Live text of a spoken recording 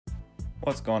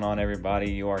What's going on,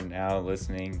 everybody? You are now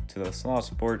listening to the Slaw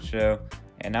Sports Show,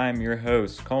 and I'm your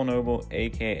host, Cole Noble,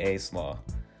 aka Slaw.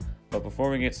 But before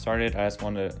we get started, I just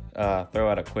want to throw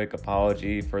out a quick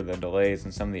apology for the delays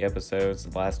in some of the episodes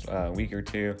the last week or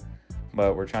two.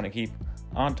 But we're trying to keep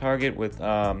on target with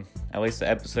at least an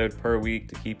episode per week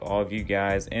to keep all of you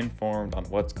guys informed on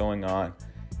what's going on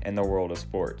in the world of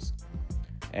sports.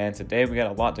 And today we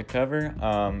got a lot to cover.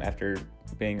 After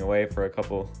being away for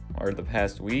the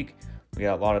past week, we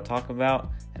got a lot to talk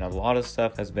about, and a lot of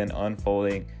stuff has been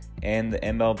unfolding in the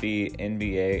MLB,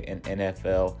 NBA, and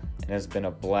NFL, and it's been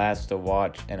a blast to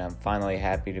watch, and I'm finally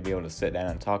happy to be able to sit down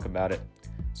and talk about it.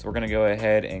 So we're going to go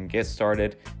ahead and get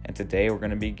started, and today we're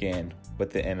going to begin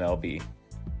with the MLB.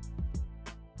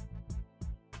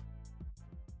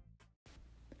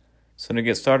 So to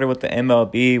get started with the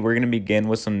MLB, we're going to begin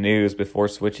with some news before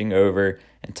switching over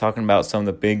and talking about some of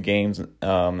the big games in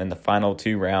the final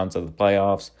two rounds of the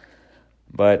playoffs.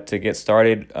 But to get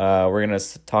started, we're going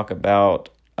to talk about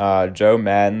Joe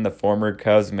Maddon, the former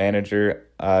Cubs manager,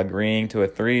 agreeing to a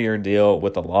 3-year deal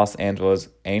with the Los Angeles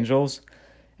Angels.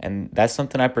 And that's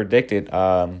something I predicted.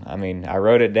 I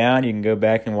wrote it down. You can go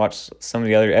back and watch some of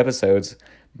the other episodes.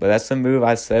 But that's the move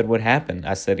I said would happen.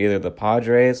 I said either the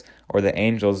Padres or the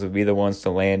Angels would be the ones to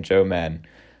land Joe Maddon.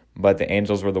 But the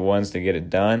Angels were the ones to get it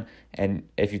done. And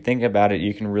if you think about it,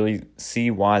 you can really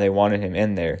see why they wanted him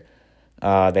in there.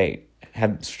 They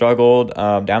have struggled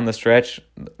down the stretch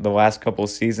the last couple of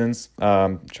seasons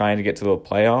trying to get to the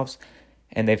playoffs.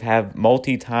 And they've had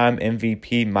multi-time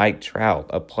MVP Mike Trout,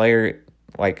 a player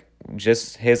like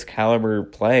just his caliber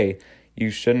play. You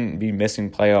shouldn't be missing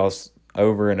playoffs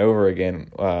over and over again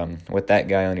with that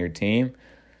guy on your team.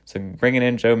 So bringing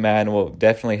in Joe Maddon will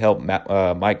definitely help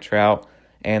Mike Trout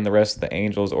and the rest of the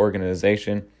Angels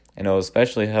organization. And it'll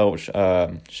especially help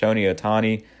Shohei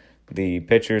Ohtani, the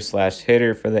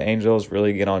pitcher/hitter for the Angels,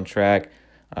 really get on track.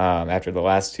 After the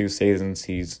last 2 seasons,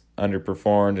 he's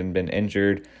underperformed and been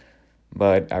injured.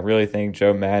 But I really think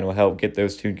Joe Maddon will help get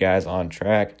those two guys on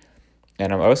track.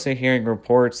 And I'm also hearing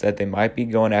reports that they might be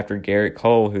going after Garrett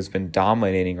Cole, who's been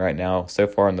dominating right now so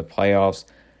far in the playoffs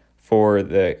for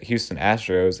the Houston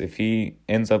Astros. If he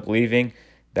ends up leaving,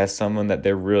 that's someone that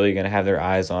they're really going to have their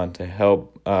eyes on to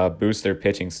help boost their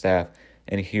pitching staff.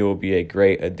 And he will be a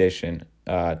great addition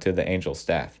to the Angel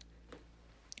staff.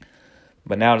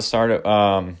 But now to start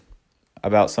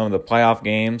about some of the playoff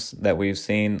games that we've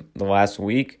seen the last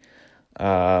week,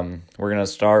 we're going to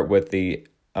start with the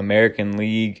American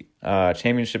League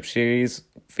Championship Series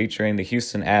featuring the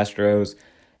Houston Astros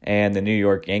and the New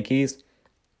York Yankees.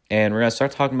 And we're going to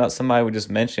start talking about somebody we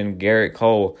just mentioned, Garrett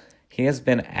Cole. He has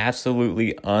been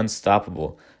absolutely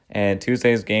unstoppable. And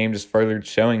Tuesday's game just further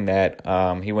showing that.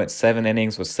 He went 7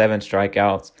 innings with 7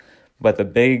 strikeouts. But the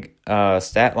big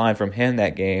stat line from him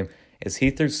that game is he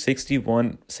threw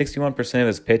 61% of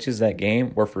his pitches that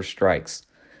game were for strikes,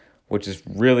 which is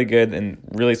really good and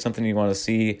really something you want to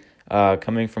see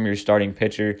coming from your starting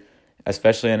pitcher,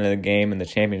 especially in a game in the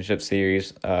Championship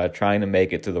Series, trying to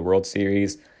make it to the World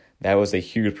Series. That was a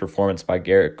huge performance by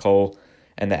Garrett Cole.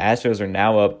 And the Astros are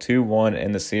now up 2-1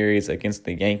 in the series against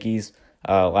the Yankees.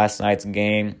 Last night's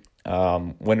game,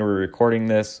 when we're recording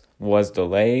this, was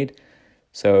delayed.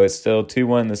 So it's still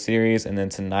 2-1 in the series, and then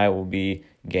tonight will be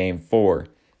Game 4.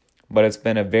 But it's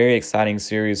been a very exciting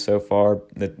series so far.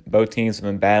 Both teams have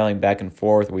been battling back and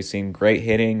forth. We've seen great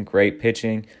hitting, great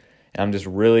pitching, and I'm just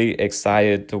really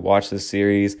excited to watch this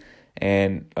series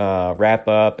and wrap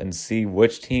up and see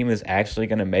which team is actually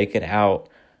going to make it out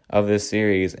of this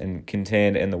series and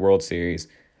contend in the World Series.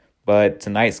 But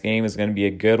tonight's game is going to be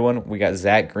a good one. We got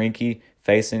Zach Greinke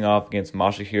facing off against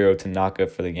Masahiro Tanaka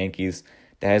for the Yankees.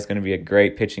 That is going to be a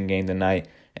great pitching game tonight,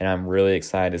 and I'm really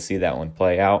excited to see that one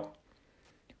play out.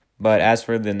 But as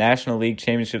for the National League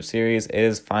Championship Series, it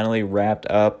is finally wrapped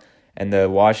up, and the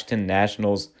Washington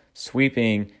Nationals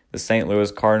sweeping the St.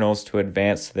 Louis Cardinals to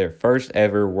advance to their first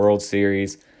ever World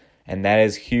Series, and that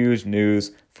is huge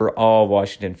news for all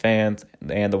Washington fans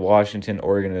and the Washington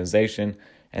organization,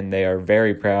 and they are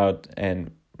very proud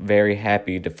and very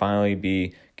happy to finally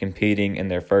be competing in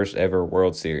their first ever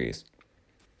World Series.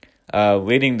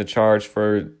 Leading the charge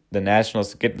for the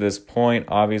Nationals to get to this point,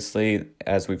 obviously,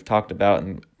 as we've talked about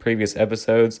in previous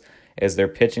episodes, is their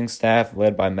pitching staff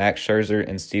led by Max Scherzer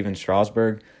and Steven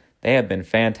Strasburg. They have been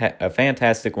a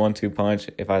fantastic 1-2 punch,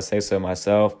 if I say so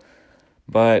myself.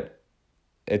 But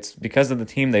it's because of the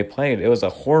team they played. It was a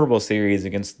horrible series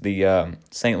against the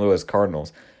St. Louis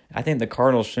Cardinals. I think the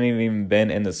Cardinals shouldn't have even been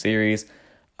in the series.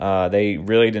 They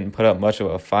really didn't put up much of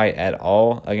a fight at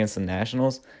all against the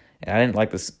Nationals. And I didn't like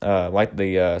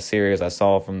the series I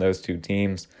saw from those two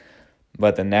teams.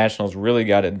 but the Nationals really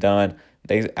got it done.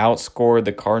 They outscored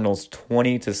the Cardinals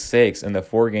 20-6 in the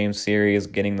 4-game series,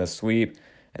 getting the sweep.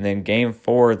 And then Game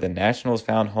 4, the Nationals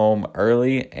found home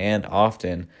early and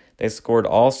often. They scored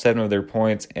all 7 of their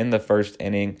points in the first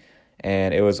inning,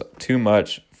 and it was too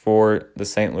much for the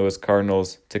St. Louis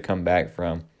Cardinals to come back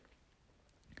from.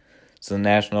 So the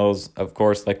Nationals, of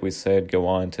course, like we said, go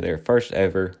on to their first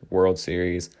ever World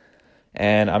Series.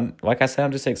 And I'm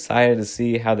just excited to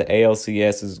see how the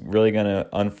ALCS is really going to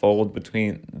unfold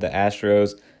between the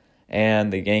Astros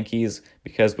and the Yankees,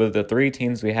 because with the 3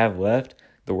 teams we have left,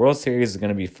 the World Series is going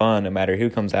to be fun no matter who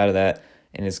comes out of that,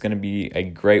 and it's going to be a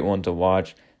great one to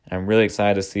watch. And I'm really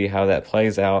excited to see how that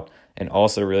plays out, and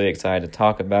also really excited to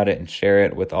talk about it and share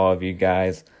it with all of you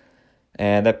guys.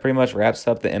 And that pretty much wraps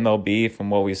up the MLB from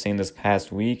what we've seen this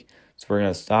past week. So we're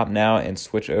going to stop now and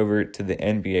switch over to the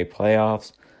NBA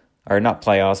playoffs. Or not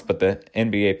playoffs, but the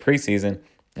NBA preseason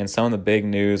and some of the big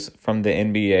news from the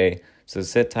NBA. So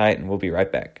sit tight and we'll be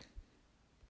right back.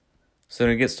 So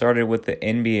to get started with the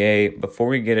NBA, before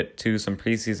we get it to some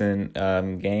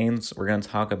preseason games, we're going to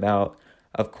talk about,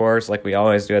 of course, like we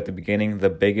always do at the beginning, the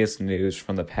biggest news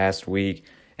from the past week.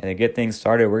 And to get things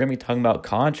started, we're going to be talking about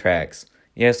contracts.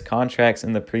 Yes, contracts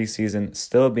in the preseason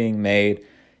still being made,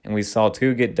 and we saw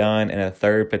 2 get done and a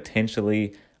third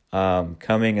potentially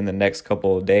coming in the next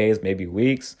couple of days, maybe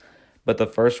weeks. But the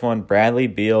first one, Bradley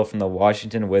Beal from the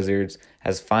Washington Wizards,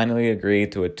 has finally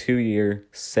agreed to a 2-year,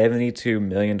 $72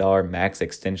 million max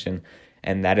extension,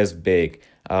 and that is big.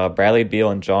 Bradley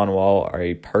Beal and John Wall are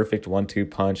a perfect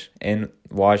 1-2 punch in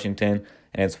Washington,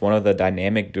 and it's one of the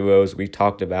dynamic duos we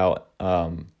talked about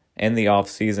in the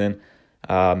offseason,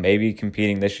 maybe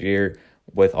competing this year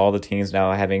with all the teams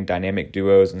now having dynamic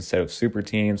duos instead of super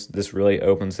teams. This really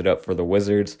opens it up for the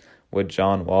Wizards with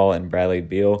John Wall and Bradley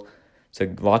Beal.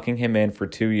 So locking him in for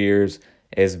 2 years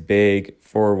is big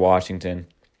for Washington.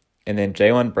 And then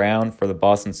Jaylen Brown for the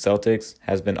Boston Celtics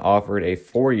has been offered a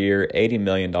 4-year, $80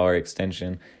 million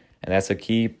extension. And that's a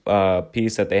key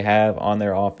piece that they have on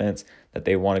their offense that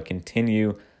they want to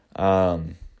continue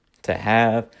to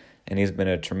have. And he's been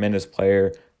a tremendous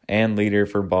player and leader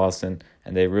for Boston,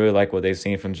 and they really like what they've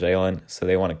seen from Jaylen, so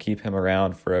they want to keep him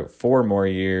around for 4 more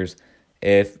years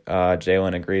if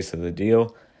Jaylen agrees to the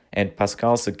deal. And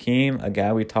Pascal Siakam, a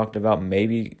guy we talked about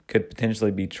maybe could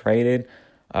potentially be traded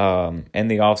in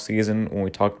the offseason when we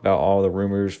talked about all the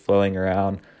rumors flowing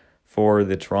around for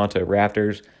the Toronto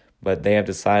Raptors, but they have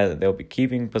decided that they'll be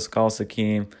keeping Pascal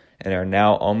Siakam and are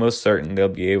now almost certain they'll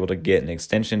be able to get an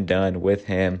extension done with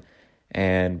him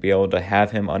and be able to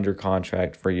have him under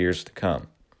contract for years to come.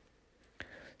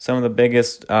 Some of the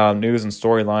biggest news and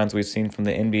storylines we've seen from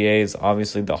the NBA is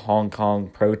obviously the Hong Kong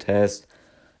protest.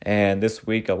 And this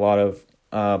week, a lot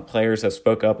of players have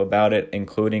spoke up about it,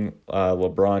 including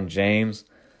LeBron James.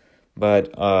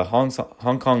 But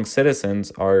Hong Kong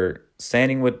citizens are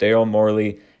standing with Daryl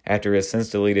Morey after his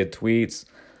since-deleted tweets.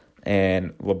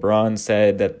 And LeBron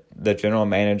said that the general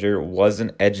manager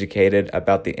wasn't educated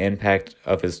about the impact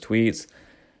of his tweets.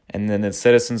 And then the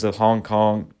citizens of Hong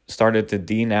Kong started to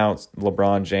denounce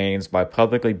LeBron James by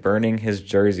publicly burning his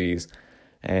jerseys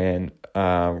and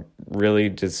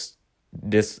really just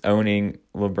disowning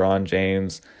LeBron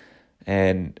James.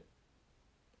 And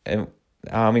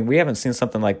I mean, we haven't seen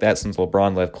something like that since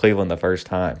LeBron left Cleveland the first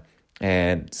time.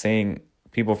 And seeing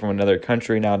people from another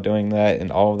country now doing that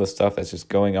and all of the stuff that's just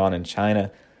going on in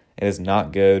China, it is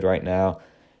not good right now.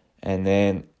 And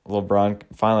then LeBron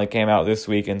finally came out this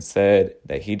week and said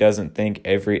that he doesn't think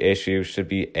every issue should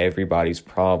be everybody's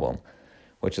problem,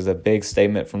 which is a big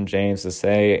statement from James to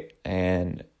say.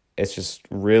 And it's just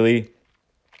really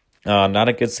not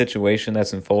a good situation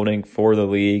that's unfolding for the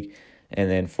league and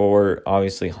then for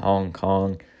obviously Hong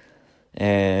Kong.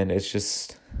 And it's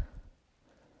just,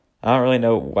 I don't really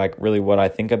know really what I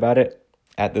think about it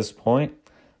at this point,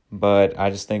 but I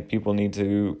just think people need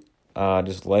to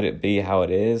just let it be how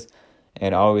it is.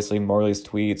 And obviously Morley's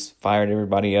tweets fired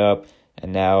everybody up,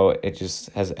 and now it just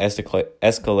has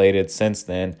escalated since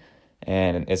then,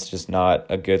 and it's just not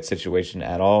a good situation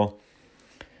at all.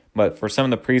 But for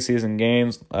some of the preseason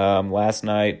games, last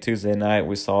night, Wednesday night,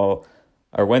 we saw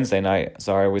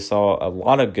a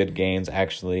lot of good games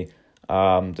actually.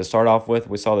 To start off with,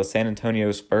 we saw the San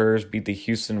Antonio Spurs beat the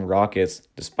Houston Rockets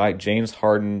despite James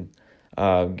Harden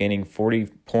gaining 40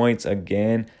 points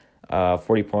again.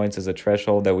 40 points is a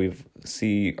threshold that we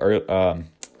see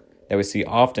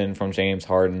often from James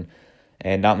Harden,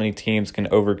 and not many teams can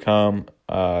overcome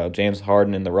James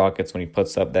Harden and the Rockets when he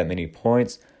puts up that many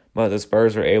points. But the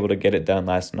Spurs were able to get it done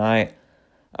last night.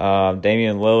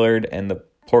 Damian Lillard and the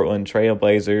Portland Trail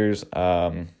Blazers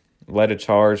led a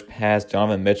charge past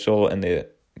Donovan Mitchell and the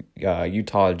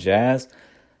Utah Jazz.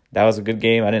 That was a good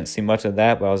game. I didn't see much of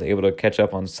that, but I was able to catch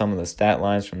up on some of the stat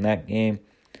lines from that game.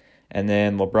 And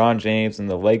then LeBron James and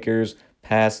the Lakers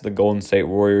passed the Golden State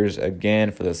Warriors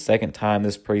again for the second time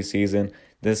this preseason.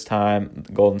 This time,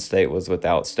 Golden State was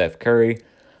without Steph Curry,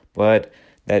 but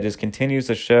that just continues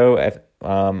to show. It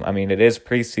is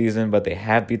preseason, but they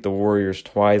have beat the Warriors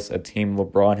twice, a team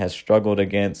LeBron has struggled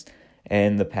against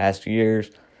in the past years.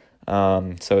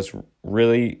 So it's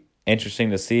really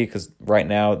interesting to see because right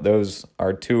now those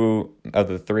are two of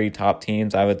the three top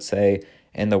teams, I would say,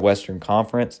 in the Western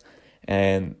Conference,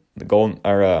 and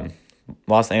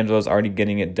Los Angeles already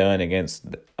getting it done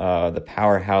against the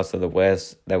powerhouse of the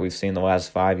West that we've seen the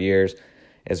last 5 years.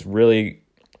 It's really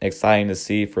exciting to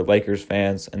see for Lakers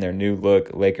fans and their new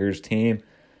look Lakers team.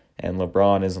 And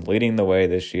LeBron is leading the way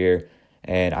this year,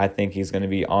 and I think he's going to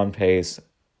be on pace.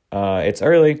 It's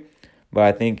early, but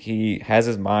I think he has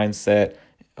his mind set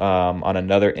on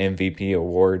another MVP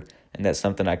award, and that's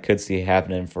something I could see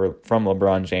happening from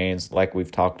LeBron James, like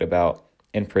we've talked about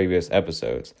in previous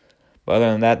episodes. But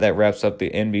other than that, that wraps up the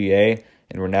NBA,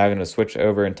 and we're now going to switch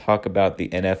over and talk about the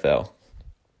NFL.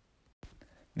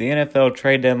 The NFL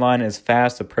trade deadline is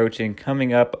fast approaching.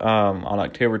 Coming up on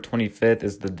October 25th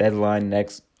is the deadline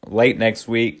late next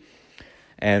week,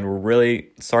 and we're really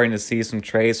starting to see some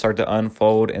trades start to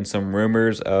unfold and some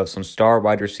rumors of some star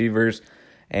wide receivers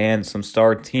and some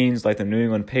star teams like the New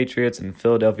England Patriots and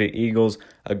Philadelphia Eagles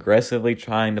aggressively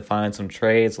trying to find some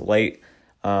trades late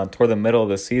toward the middle of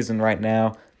the season right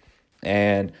now.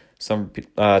 And some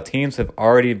teams have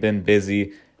already been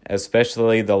busy,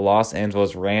 especially the Los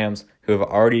Angeles Rams, who have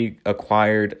already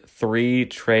acquired 3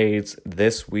 trades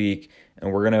this week.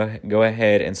 And we're going to go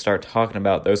ahead and start talking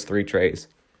about those 3 trades.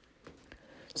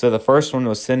 So the first one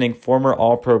was sending former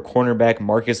All-Pro cornerback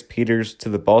Marcus Peters to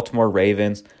the Baltimore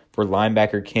Ravens for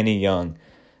linebacker Kenny Young.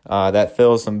 That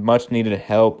fills some much-needed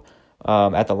help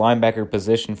at the linebacker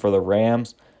position for the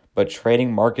Rams, but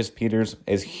trading Marcus Peters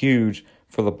is huge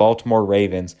for the Baltimore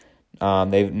Ravens.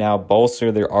 They've now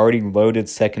bolstered their already loaded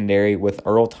secondary with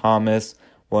Earl Thomas,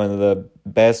 one of the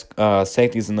best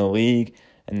safeties in the league,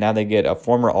 and now they get a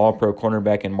former All-Pro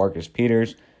cornerback in Marcus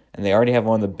Peters, and they already have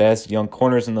one of the best young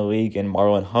corners in the league in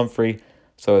Marlon Humphrey,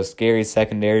 so a scary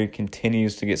secondary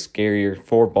continues to get scarier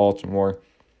for Baltimore.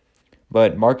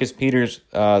 But Marcus Peters,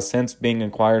 since being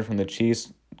acquired from the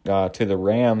Chiefs to the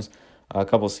Rams a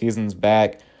couple seasons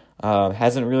back,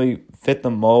 hasn't really fit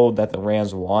the mold that the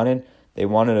Rams wanted. They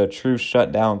wanted a true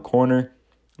shutdown corner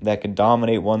that could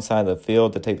dominate one side of the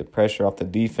field to take the pressure off the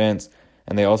defense,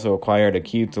 and they also acquired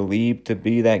Aqib Talib to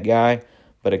be that guy,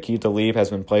 but Aqib Talib has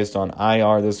been placed on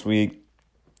IR this week,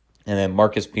 and then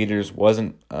Marcus Peters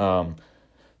wasn't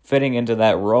fitting into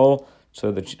that role,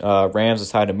 so the Rams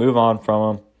decided to move on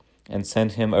from him and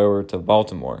send him over to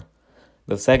Baltimore.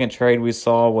 The second trade we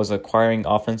saw was acquiring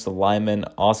offensive lineman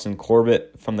Austin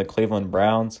Corbett from the Cleveland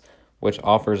Browns, which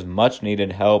offers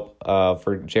much-needed help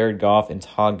for Jared Goff and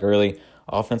Todd Gurley.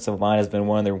 Offensive line has been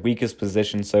one of their weakest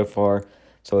positions so far,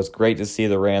 so it's great to see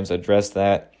the Rams address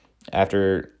that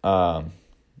after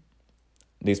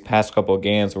these past couple of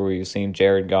games where we've seen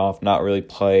Jared Goff not really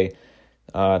play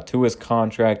to his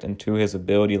contract and to his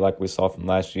ability like we saw from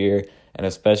last year, and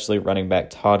especially running back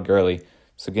Todd Gurley.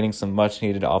 So getting some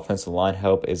much-needed offensive line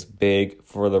help is big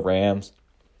for the Rams.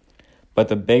 But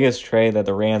the biggest trade that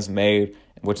the Rams made,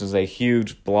 which is a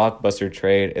huge blockbuster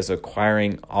trade, is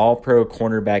acquiring All-Pro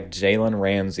cornerback Jalen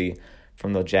Ramsey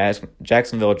from the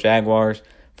Jacksonville Jaguars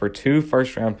for 2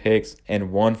 first-round picks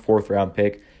and 1 fourth-round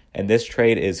pick. And this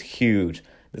trade is huge.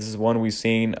 This is one we've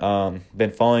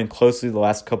been following closely the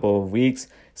last couple of weeks,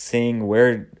 seeing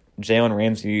where Jalen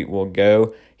Ramsey will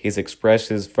go. He's expressed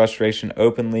his frustration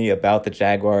openly about the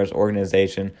Jaguars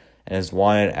organization and has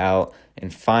wanted out.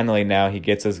 And finally now he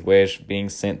gets his wish, being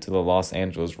sent to the Los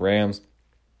Angeles Rams.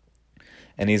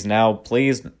 And he's now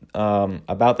pleased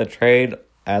about the trade.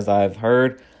 As I've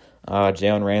heard,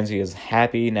 Jalen Ramsey is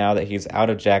happy now that he's out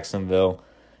of Jacksonville.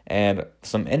 And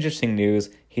some interesting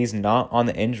news, he's not on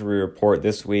the injury report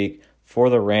this week for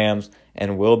the Rams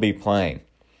and will be playing.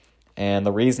 And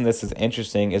the reason this is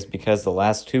interesting is because the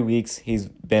last 2 weeks he's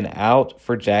been out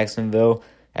for Jacksonville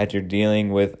after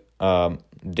dealing with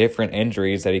different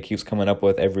injuries that he keeps coming up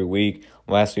with every week.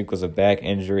 Last week was a back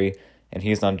injury, and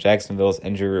he's on Jacksonville's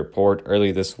injury report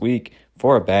early this week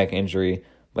for a back injury.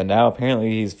 But now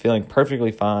apparently he's feeling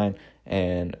perfectly fine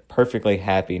and perfectly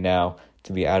happy now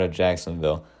to be out of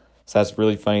Jacksonville. So that's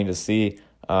really funny to see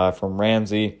from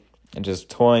Ramsey, and just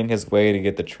toiling his way to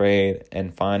get the trade.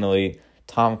 And finally,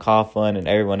 Tom Coughlin and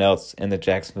everyone else in the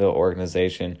Jacksonville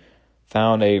organization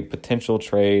found a potential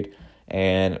trade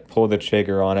and pulled the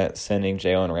trigger on it, sending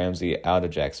Jalen Ramsey out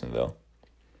of Jacksonville.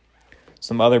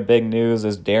 Some other big news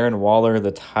is Darren Waller,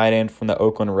 the tight end from the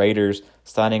Oakland Raiders,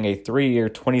 signing a 3-year,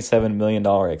 $27 million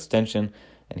extension,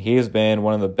 and he has been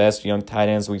one of the best young tight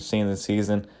ends we've seen this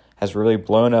season, has really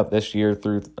blown up this year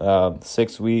through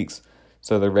 6 weeks,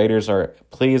 so the Raiders are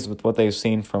pleased with what they've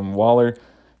seen from Waller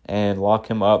and lock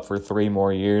him up for 3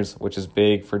 more years, which is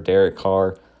big for Derek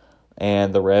Carr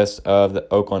and the rest of the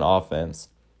Oakland offense.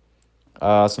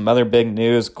 Some other big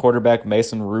news, quarterback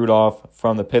Mason Rudolph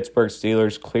from the Pittsburgh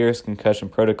Steelers clears concussion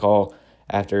protocol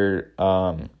after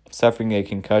suffering a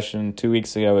concussion 2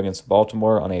 weeks ago against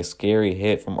Baltimore on a scary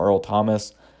hit from Earl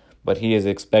Thomas, but he is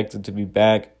expected to be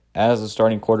back as a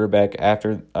starting quarterback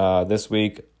after this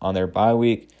week on their bye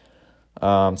week.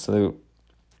 So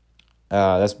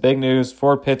that's big news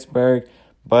for Pittsburgh,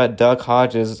 but Doug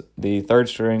Hodges, the third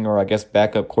string, or I guess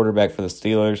backup quarterback for the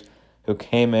Steelers, who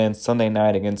came in Sunday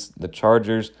night against the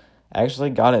Chargers, actually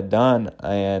got it done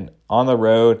and on the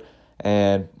road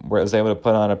and was able to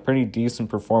put on a pretty decent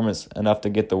performance, enough to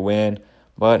get the win.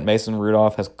 But Mason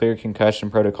Rudolph has cleared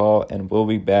concussion protocol and will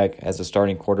be back as a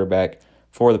starting quarterback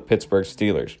for the Pittsburgh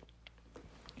Steelers.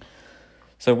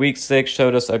 So Week 6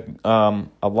 showed us a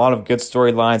lot of good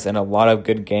storylines and a lot of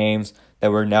good games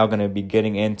that we're now going to be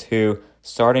getting into,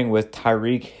 starting with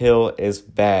Tyreek Hill is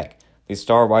back. The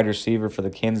star wide receiver for the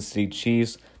Kansas City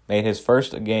Chiefs made his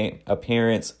first game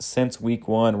appearance since Week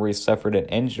 1 where he suffered an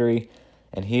injury,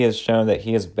 and he has shown that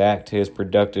he is back to his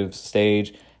productive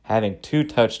stage, having 2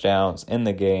 touchdowns in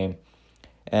the game.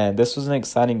 And this was an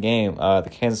exciting game. The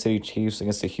Kansas City Chiefs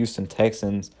against the Houston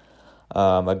Texans.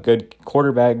 A good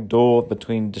quarterback duel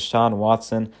between Deshaun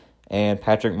Watson and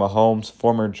Patrick Mahomes,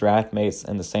 former draft mates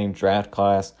in the same draft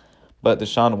class. But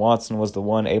Deshaun Watson was the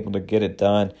one able to get it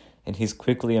done, and he's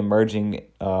quickly emerging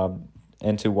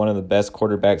into one of the best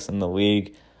quarterbacks in the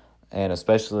league, and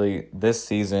especially this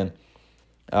season.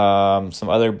 Some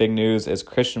other big news is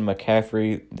Christian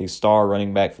McCaffrey, the star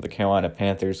running back for the Carolina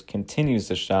Panthers, continues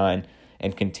to shine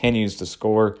and continues to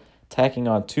score, tacking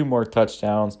on 2 more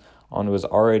touchdowns on his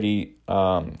already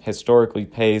historically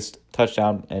paced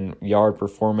touchdown and yard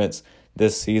performance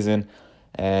this season.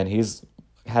 And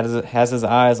has his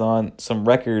eyes on some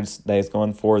records that he's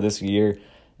going for this year,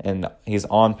 and he's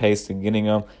on pace to getting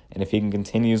them. And if he can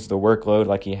continue the workload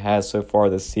like he has so far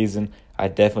this season, I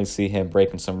definitely see him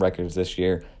breaking some records this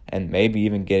year and maybe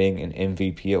even getting an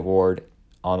MVP award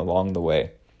along the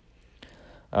way.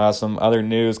 Some other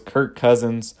news, Kirk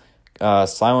Cousins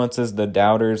silences the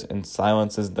doubters and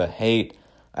silences the hate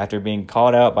after being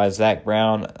called out by Zach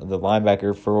Brown, the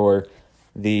linebacker for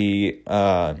the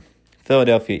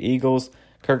Philadelphia Eagles.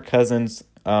 Kirk Cousins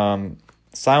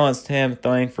silenced him,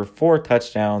 throwing for 4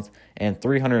 touchdowns and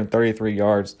 333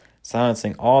 yards,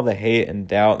 silencing all the hate and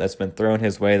doubt that's been thrown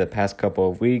his way the past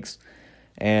couple of weeks,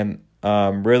 and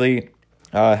really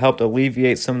helped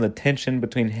alleviate some of the tension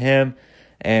between him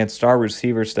and star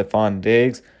receiver Stephon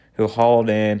Diggs, who hauled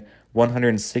in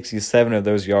 167 of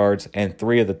those yards and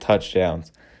 3 of the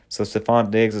touchdowns. So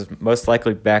Stephon Diggs is most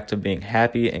likely back to being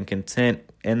happy and content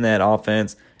in that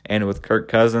offense and with Kirk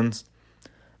Cousins.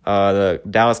 The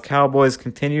Dallas Cowboys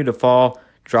continue to fall,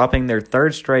 dropping their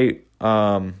 3rd straight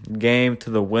game to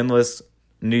the winless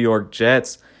New York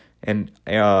Jets. And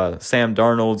Sam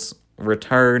Darnold's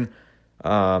return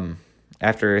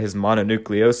after his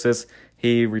mononucleosis,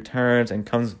 he returns and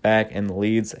comes back and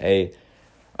leads a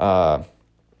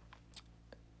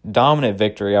dominant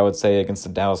victory, I would say, against the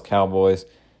Dallas Cowboys.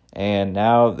 And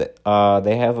now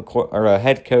they have a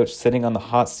head coach sitting on the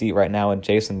hot seat right now in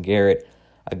Jason Garrett,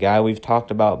 a guy we've talked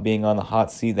about being on the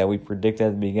hot seat that we predicted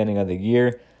at the beginning of the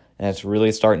year. And it's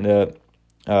really starting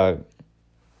to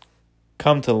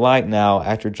come to light now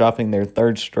after dropping their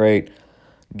 3rd straight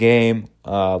game.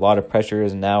 A lot of pressure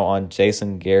is now on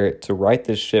Jason Garrett to right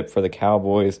this ship for the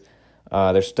Cowboys.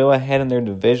 They're still ahead in their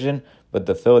division, but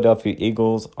the Philadelphia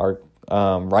Eagles are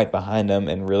right behind them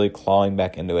and really clawing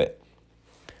back into it.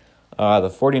 The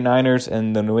 49ers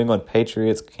and the New England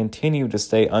Patriots continue to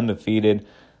stay undefeated.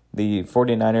 The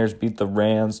 49ers beat the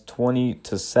Rams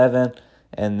 20-7,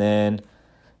 and then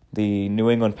the New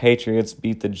England Patriots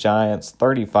beat the Giants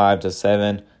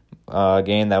 35-7, a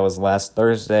game that was last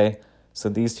Thursday. So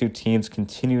these two teams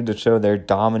continue to show their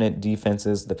dominant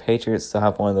defenses. The Patriots still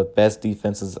have one of the best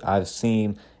defenses I've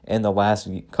seen in the last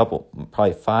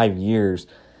probably 5 years.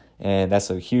 And that's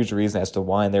a huge reason as to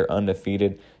why they're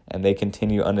undefeated, and they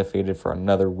continue undefeated for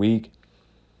another week.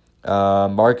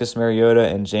 Marcus Mariota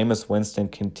and Jameis Winston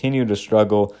continue to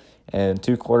struggle, and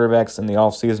 2 quarterbacks in the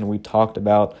offseason we talked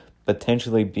about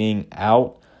potentially being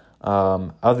out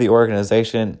of the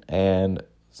organization, and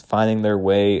finding their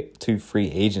way to free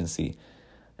agency.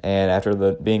 And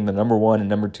after being the number 1 and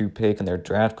number 2 pick in their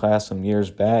draft class some years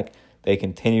back, they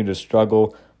continue to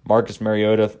struggle. Marcus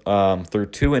Mariota threw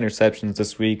 2 interceptions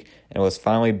this week and was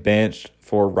finally benched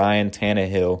for Ryan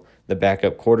Tannehill, the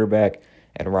backup quarterback.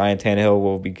 And Ryan Tannehill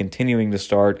will be continuing to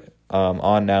start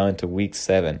on now into Week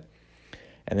 7.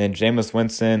 And then Jameis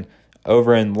Winston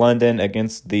over in London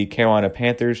against the Carolina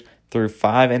Panthers threw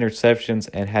 5 interceptions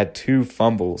and had 2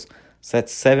 fumbles. So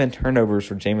that's 7 turnovers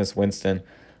for Jameis Winston.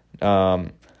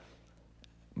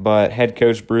 But head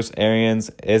coach Bruce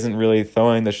Arians isn't really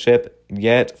throwing the ship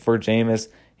yet for Jameis.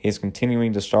 He's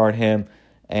continuing to start him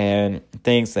and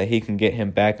thinks that he can get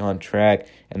him back on track.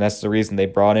 And that's the reason they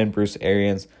brought in Bruce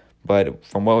Arians. But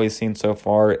from what we've seen so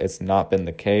far, it's not been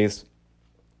the case.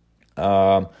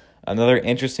 Another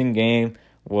interesting game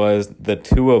was the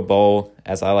Tua Bowl,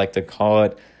 as I like to call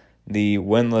it. The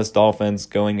winless Dolphins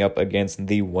going up against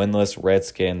the winless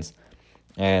Redskins.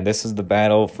 And this is the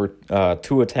battle for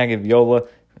Tua Tagovailoa,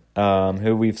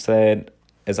 who we've said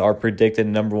is our predicted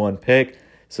number 1 pick.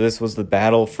 So this was the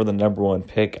battle for the number 1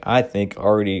 pick, I think,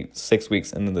 already 6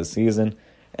 weeks into the season.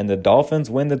 And the Dolphins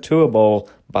win the Tua Bowl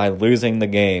by losing the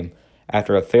game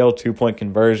after a failed 2-point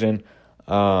conversion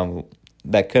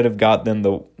that could have got them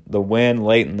the win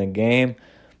late in the game.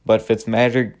 But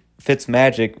Fitzmagic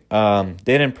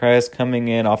did impress, coming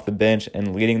in off the bench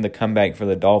and leading the comeback for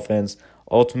the Dolphins,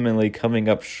 ultimately coming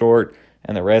up short,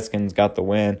 and the Redskins got the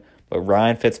win. But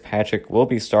Ryan Fitzpatrick will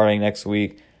be starting next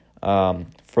week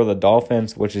for the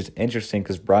Dolphins, which is interesting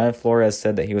because Brian Flores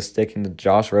said that he was sticking to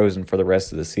Josh Rosen for the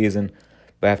rest of the season.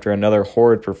 But after another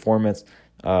horrid performance,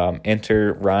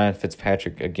 enter Ryan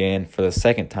Fitzpatrick again for the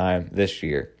second time this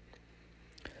year.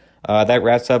 That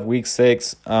wraps up Week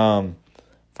 6 from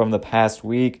the past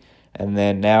week. And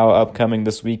then now upcoming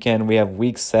this weekend, we have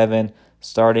Week 7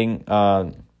 starting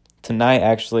tonight,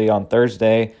 actually on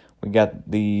Thursday. We got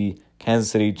the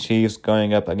Kansas City Chiefs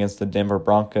going up against the Denver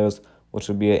Broncos, which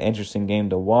will be an interesting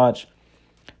game to watch.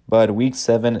 But Week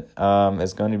 7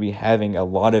 is going to be having a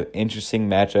lot of interesting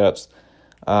matchups.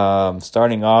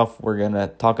 Starting off, we're going to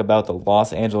talk about the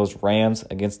Los Angeles Rams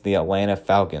against the Atlanta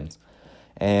Falcons.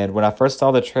 And when I first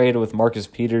saw the trade with Marcus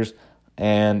Peters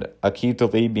and Aqib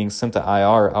Talib being sent to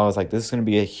IR, I was like, this is going to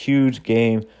be a huge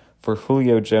game for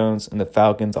Julio Jones and the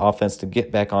Falcons offense to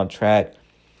get back on track.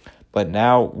 But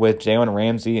now with Jalen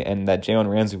Ramsey, and that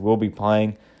Jalen Ramsey will be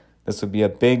playing, this would be a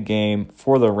big game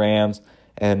for the Rams.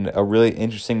 And a really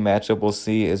interesting matchup we'll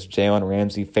see is Jalen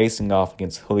Ramsey facing off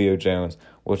against Julio Jones,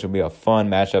 which will be a fun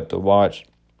matchup to watch.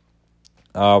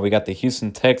 We got the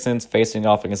Houston Texans facing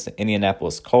off against the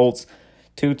Indianapolis Colts.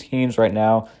 2 teams right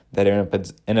now that are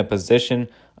in a position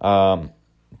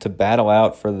to battle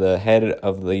out for the head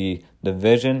of the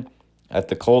division. If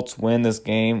the Colts win this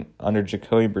game under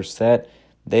Jacoby Brissett,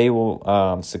 they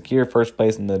will secure first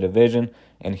place in the division,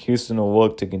 and Houston will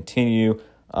look to continue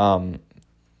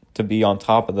to be on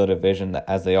top of the division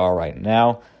as they are right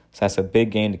now. So that's a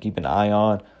big game to keep an eye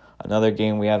on. Another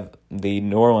game, we have the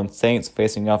New Orleans Saints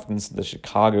facing off against the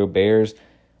Chicago Bears.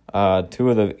 2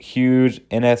 of the huge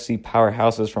NFC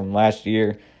powerhouses from last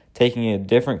year taking a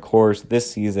different course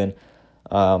this season.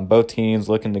 Both teams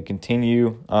looking to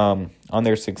continue on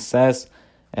their success,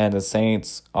 and the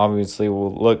Saints obviously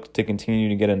will look to continue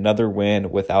to get another win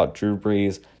without Drew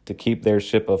Brees to keep their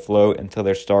ship afloat until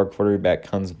their star quarterback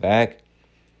comes back.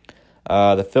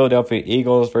 The Philadelphia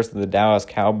Eagles versus the Dallas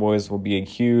Cowboys will be a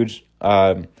huge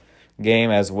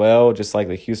game as well, just like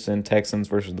the Houston Texans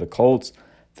versus the Colts.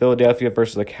 Philadelphia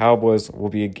versus the Cowboys will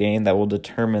be a game that will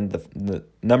determine the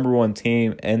number 1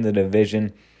 team in the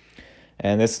division.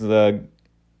 And this is a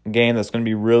game that's going to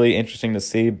be really interesting to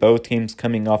see. Both teams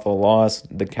coming off a loss.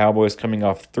 The Cowboys coming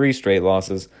off 3 straight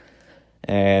losses.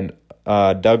 And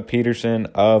Doug Peterson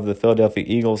of the Philadelphia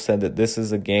Eagles said that this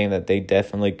is a game that they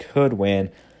definitely could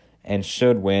win and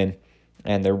should win.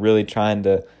 And they're really trying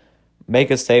to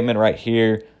make a statement right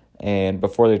here and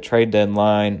before the trade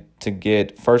deadline to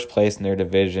get first place in their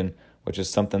division, which is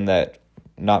something that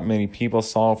not many people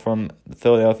saw from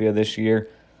Philadelphia this year.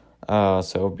 So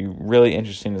it'll be really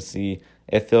interesting to see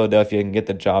if Philadelphia can get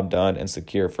the job done and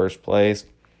secure first place.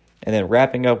 And then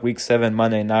wrapping up Week 7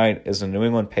 Monday night is the New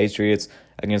England Patriots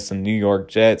against the New York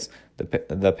Jets.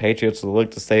 The Patriots will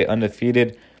look to stay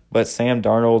undefeated, but Sam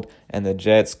Darnold and the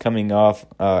Jets coming off,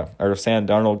 or Sam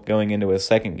Darnold going into his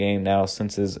second game now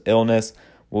since his illness,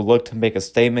 will look to make a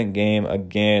statement game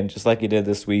again, just like he did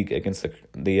this week against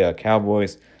the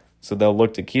Cowboys. So they'll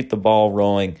look to keep the ball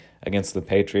rolling against the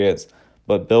Patriots.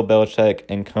 But Bill Belichick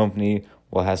and company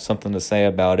will have something to say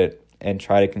about it and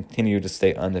try to continue to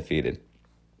stay undefeated.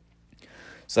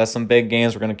 So that's some big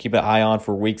games we're going to keep an eye on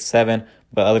for Week 7.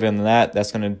 But other than that,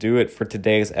 that's going to do it for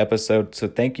today's episode. So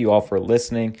thank you all for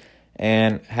listening,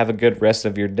 and have a good rest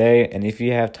of your day. And if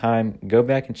you have time, go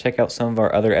back and check out some of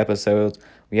our other episodes.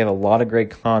 We have a lot of great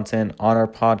content on our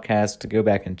podcast to go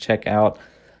back and check out.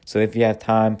 So if you have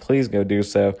time, please go do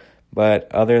so. But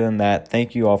other than that,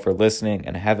 thank you all for listening,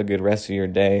 and have a good rest of your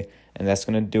day. And that's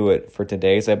going to do it for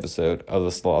today's episode of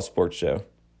the Slaw Sports Show.